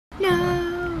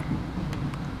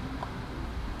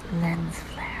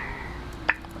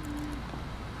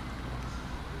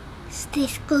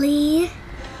Stiff Glee.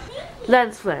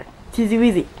 Lens flare. Cheezy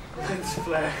Weezy. Lens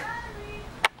flare.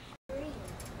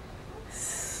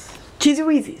 Cheezy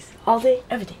Weezies. All day,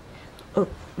 every day. Oh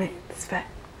man, that's fat.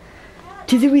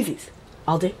 Cheezy Weezies.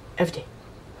 All day, every day.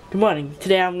 Good morning.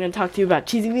 Today I'm going to talk to you about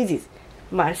Cheezy Weezies.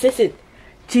 My assistant,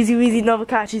 Cheezy Weezy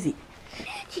Novacat Cheezy.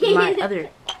 My other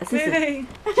assistant,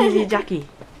 Cheezy Jackie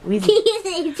Weezy.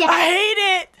 I hate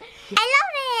it! I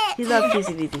love it! He loves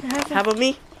Cheezy Weezy. How about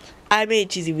me? I made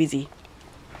Cheezy Weezy.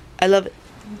 I love it.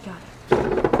 You got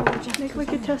it. Make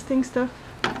like your testing stuff.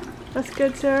 That's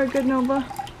good, Sarah. Good, Nova.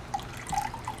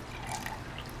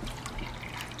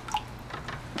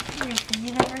 Here at the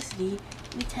university,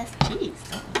 we test cheese,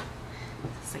 don't we?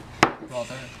 Well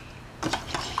done.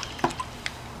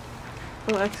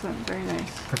 Oh, excellent. Very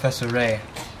nice. Professor Ray,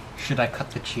 should I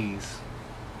cut the cheese?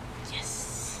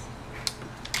 Yes.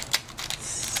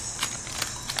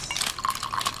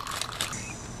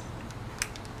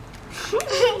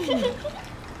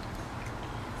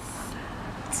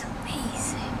 It's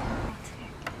amazing.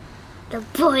 The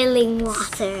boiling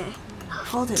water.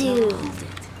 Hold it. Dude. Hold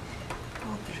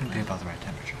it. Shouldn't be about the right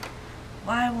temperature.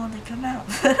 Why won't it come out?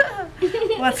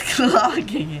 What's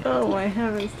clogging it? Oh my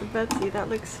heavens, to Betsy, that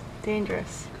looks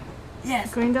dangerous.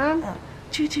 Yes. Going down?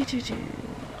 Choo choo choo choo.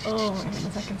 Oh my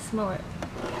goodness, I can smell it.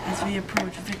 As we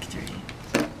approach victory.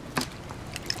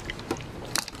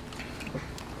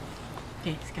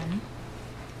 Okay, scan me.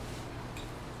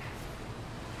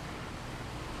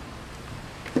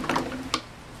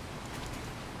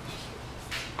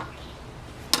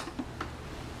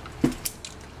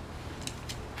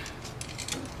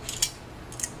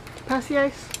 Pass the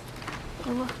ice.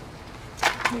 Nova.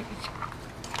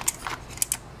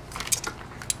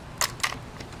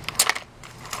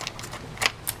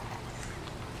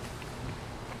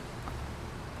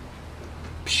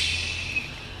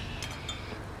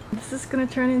 Is this gonna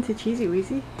turn into Cheezy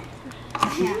Weezy?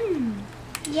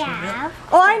 Yeah.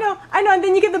 Oh, I know, and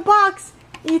then you get the box,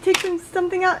 and you take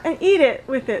something out and eat it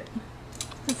with it.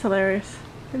 That's hilarious.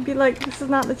 It'd be like, this is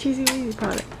not the Cheezy Weezy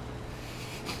product.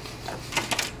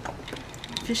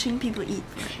 Fishing people eat.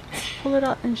 Pull it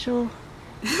out and show.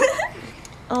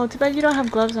 Oh, too bad you don't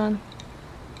have gloves on.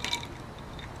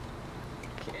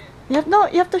 You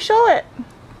have to show it.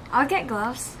 I'll get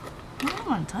gloves. I don't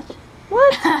want to touch it.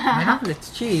 What? Why not?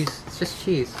 It's cheese. It's just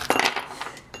cheese.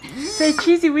 Say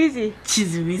Cheezy Weezy.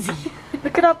 Cheezy Weezy.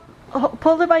 Look it up. Oh,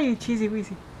 pull it by you, Cheezy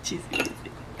Weezy. Cheezy Weezy.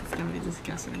 It's gonna be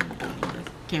disgusting.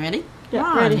 Okay, ready? Yeah,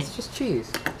 Come on, ready. it's just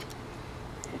cheese.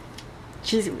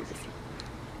 Cheezy Weezy.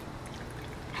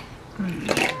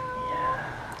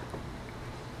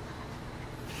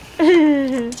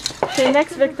 Okay,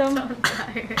 next victim.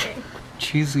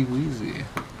 Cheesy Weezy.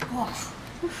 Oh.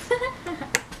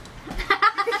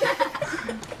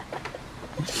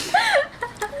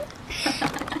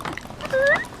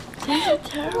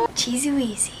 Cheesy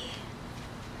Weezy.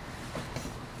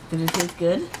 Did it taste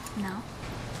good? No.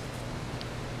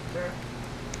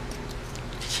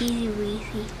 Cheesy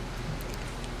Weezy.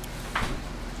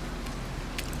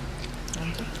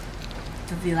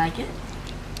 Does he like it?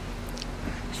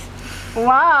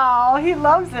 Wow, he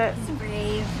loves it. He's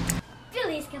brave.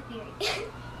 Billy's computer.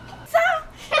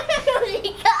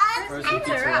 Frozen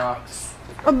pizza rocks.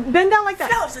 Oh, bend down like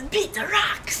that. Frozen pizza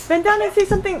rocks! Bend down and say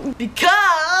something.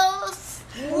 Because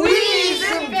we've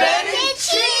invented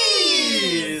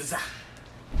cheese!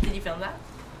 Did you film that?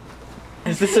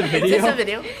 Is this a video? Is this a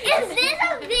video? Is this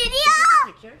a video?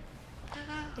 Picture?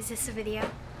 Is this a video?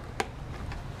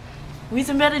 We've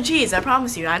invented cheese, I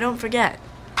promise you, I don't forget.